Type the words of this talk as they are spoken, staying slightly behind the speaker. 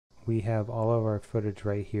we have all of our footage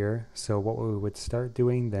right here. So what we would start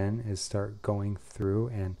doing then is start going through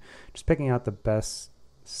and just picking out the best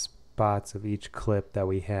spots of each clip that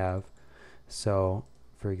we have. So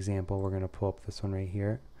for example, we're going to pull up this one right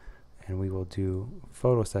here, and we will do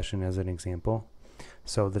photo session as an example.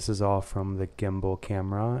 So this is all from the gimbal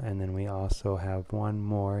camera, and then we also have one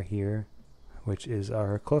more here, which is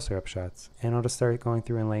our closer up shots. And I'll just start going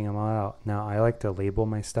through and laying them all out. Now I like to label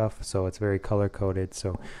my stuff so it's very color coded,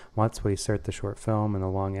 so once we start the short film and the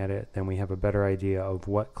long edit, then we have a better idea of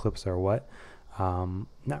what clips are what.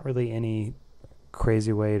 Not really any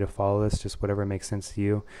crazy way to follow this, just whatever makes sense to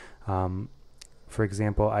you. For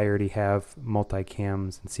example, I already have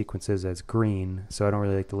multicams and sequences as green, so I don't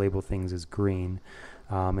really like to label things as green.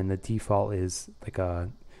 And the default is like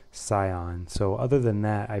a cyan. So other than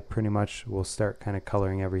that, I pretty much will start kind of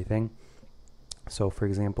coloring everything. So for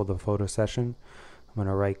example, the photo session, I'm going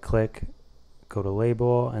to right click, go to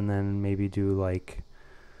label, and then maybe do like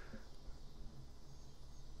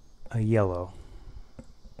a yellow.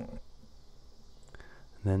 And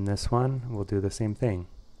then this one, we'll do the same thing,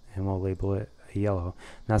 and we'll label it yellow.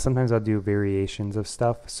 Now sometimes I'll do variations of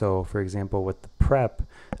stuff. So for example, with the prep,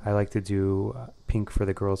 I like to do pink for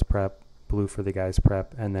the girls prep, blue for the guys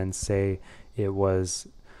prep, and then say it was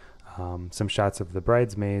some shots of the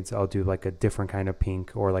bridesmaids, I'll do like a different kind of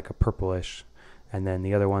pink or like a purplish, and then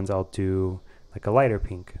the other ones I'll do like a lighter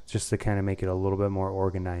pink, just to kind of make it a little bit more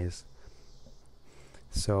organized.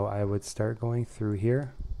 So I would start going through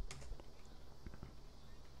here.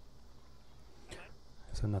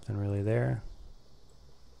 So nothing really there.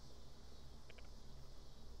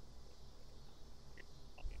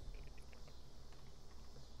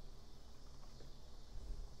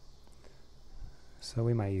 So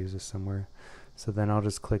we might use this somewhere. So then I'll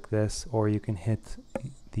just click this, or you can hit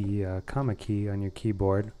the comma key on your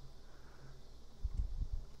keyboard.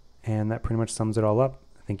 And that pretty much sums it all up.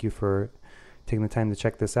 Thank you for taking the time to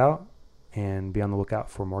check this out, and be on the lookout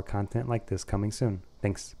for more content like this coming soon.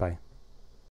 Thanks, bye.